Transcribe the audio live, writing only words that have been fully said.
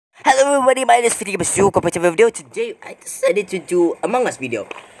Hello everybody, my name is Fitty Compared to the video. Today I decided to do Among Us video.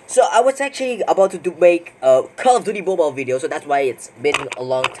 So I was actually about to make a Call of Duty mobile video, so that's why it's been a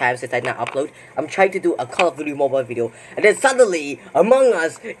long time since I not upload. I'm trying to do a Call of Duty mobile video, and then suddenly Among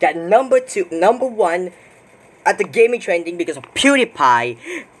Us got number 1 at the gaming trending because of PewDiePie,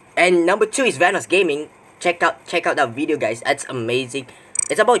 and number 2 is Vanos Gaming. Check out that video, guys. That's amazing.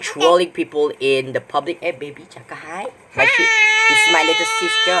 It's about trolling people in the public. Hey baby, Chaka, hi. This is my little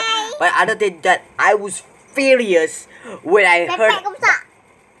sister. But other than that, I was furious when I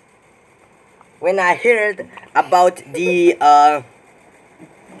heard about the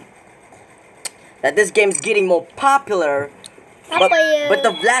that this game is getting more popular. But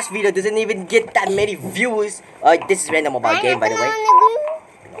the last video doesn't even get that many views. This is random mobile game, by the way.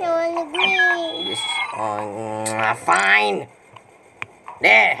 This fine.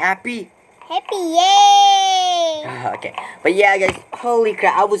 There, happy? Happy, yay! Okay, but yeah, guys, holy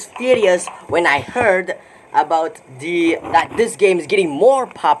crap, I was furious when I heard about that this game is getting more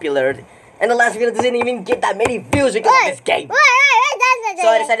popular, and the last video doesn't even get that many views because of this game. So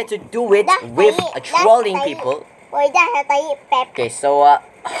I decided to do it with trolling people. Okay, so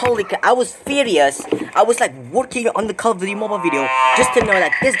holy crap, I was furious. I was like working on the Call of Duty mobile video just to know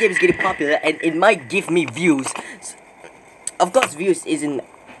that this game is getting popular and it might give me views. Of course, views isn't.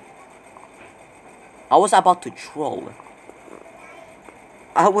 I was about to troll.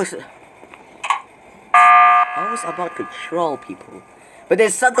 I was about to troll people, but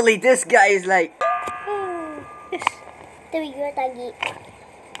then suddenly this guy is like, Yes. There we go, Tagi.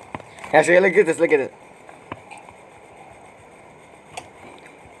 Actually, look at this. Look at this.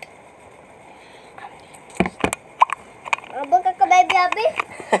 Abang kakak baby.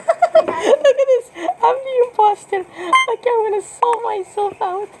 Look at this. I'm the imposter. Like I want to solve myself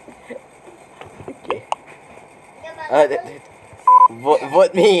out. Okay.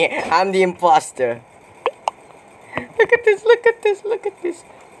 Vote me. I'm the imposter. Look at this. Look at this. Look at this.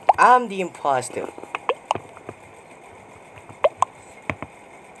 I'm the imposter.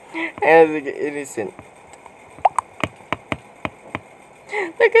 And look at innocent.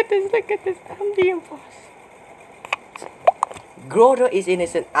 Look at this. Look at this. I'm the imposter. Grodo is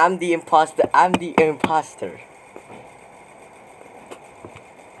innocent. I'm the imposter. I'm the imposter.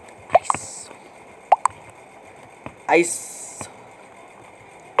 I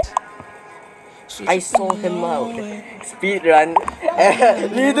saw him out. Speedrun.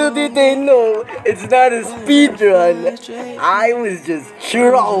 Little did they know, it's not a speedrun. I was just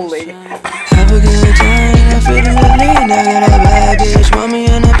trolling. Have a good time, I'm feeling the lean. I got a bad bitch, want me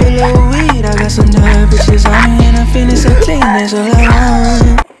in a pillow of weed. I got some nerve bitches on me and I'm feeling so clean, that's all I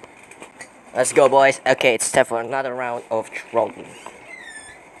want. Let's go, boys. Okay, it's time for another round of trolling.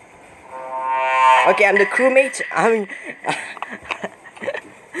 Okay, I'm the crewmate.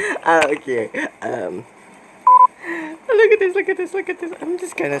 Okay. Look at this. Look at this. Look at this. I'm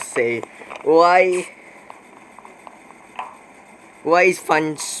just gonna say, why is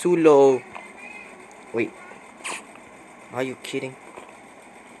Fansulo? Wait. Are you kidding?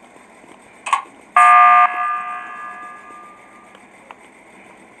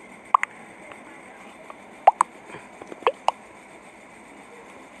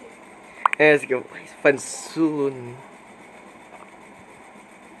 Let's go. Why is Fansulo?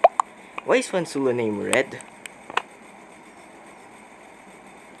 Why is Fansulo name red?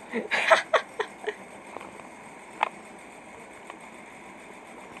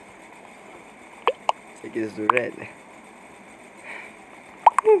 Take this to red.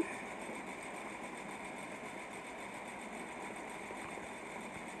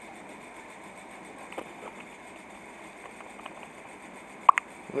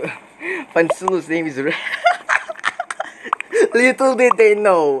 Fansulo's name is red. Little did they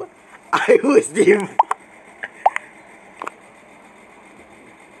know, I was the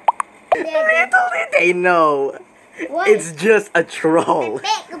Little did they know, it's just a troll.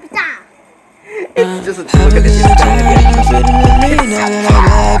 It's just a troll. Look at this.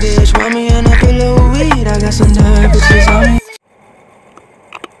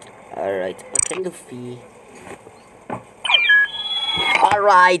 Alright, okay, Luffy.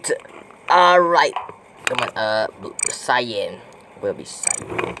 Alright. Come on, Cyan. Will be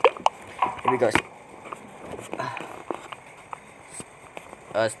Cyan. Here we go.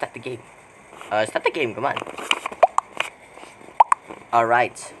 Start the game. Start the game, come on.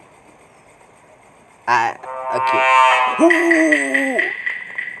 Alright. Okay.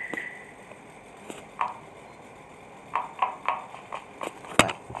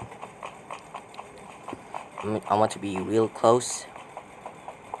 I want to be real close.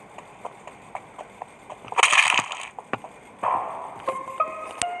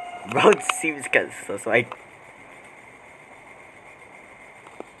 Bro, it seems kind of sus. So I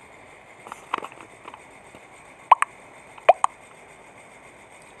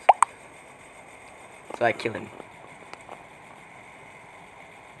kill him.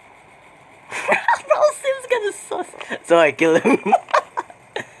 Bro, seems kind of sus. So I kill him.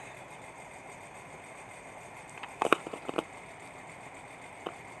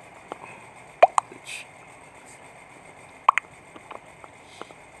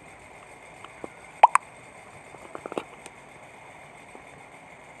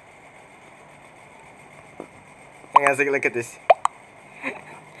 Guys, look at this.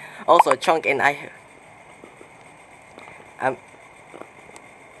 Also, Chunk and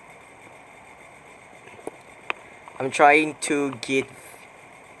I'm trying to get.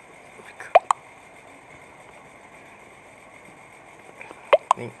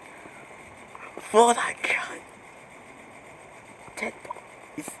 For that guy. Dead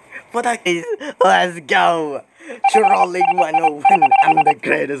boys. For that guys. Let's go. Trolling 101. I'm the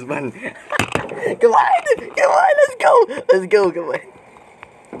greatest one. Come on, let's go, come on.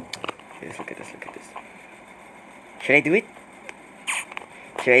 Look at this. Should I do it?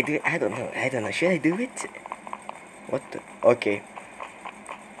 I don't know, should I do it? What the? Okay.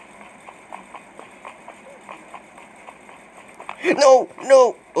 No,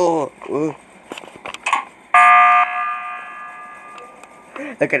 oh.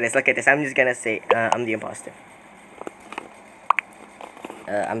 Look at this, I'm just gonna say, I'm the imposter.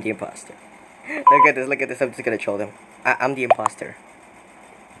 I'm the imposter. Look at this, I'm just gonna troll them. I'm the imposter.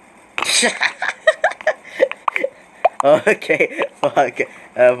 Okay, fuck.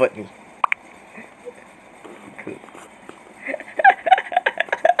 Vote me. Cool.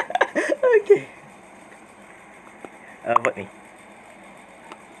 Okay. Vote me.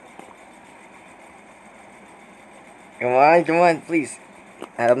 Come on, please.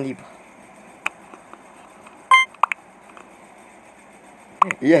 I'm the...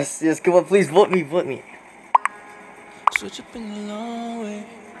 Yes, come on, please vote me. Switch up in the long way.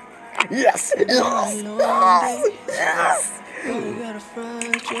 Yes. Have a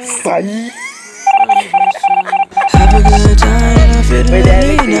good time, I feel the Wait,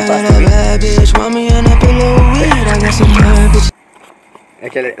 lead. I got a bad bitch, want me in a pillow weed. I got some bad bitch.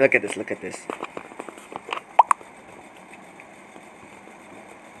 Okay, look at this.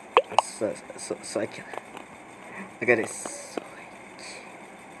 So I can... Look at this.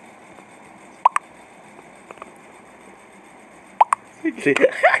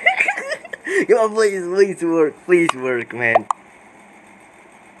 Come on, please work, man.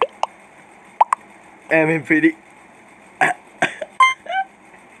 I'm in pretty. Come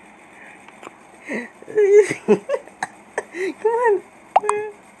on.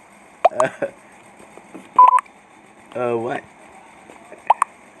 What?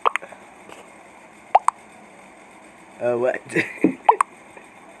 What?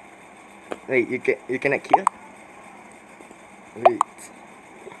 Wait, you cannot kill? Wait.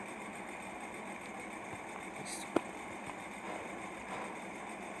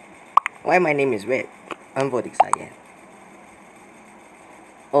 Why my name is red? I'm voting cyan.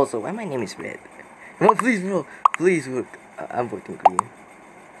 Also, why my name is red? No, please, bro. Please work. I'm voting green.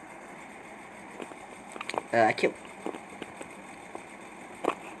 I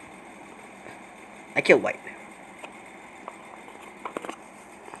killed white.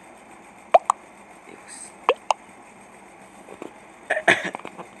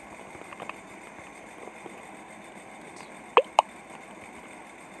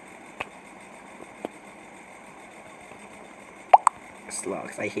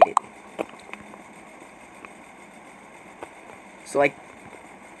 Slugs, I hate it. So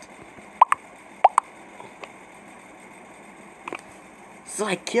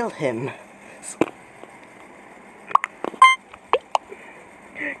I killed him.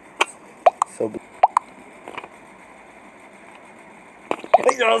 So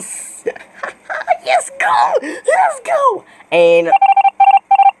yes. Let's go. And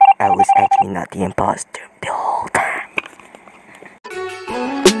I was actually not the imposter.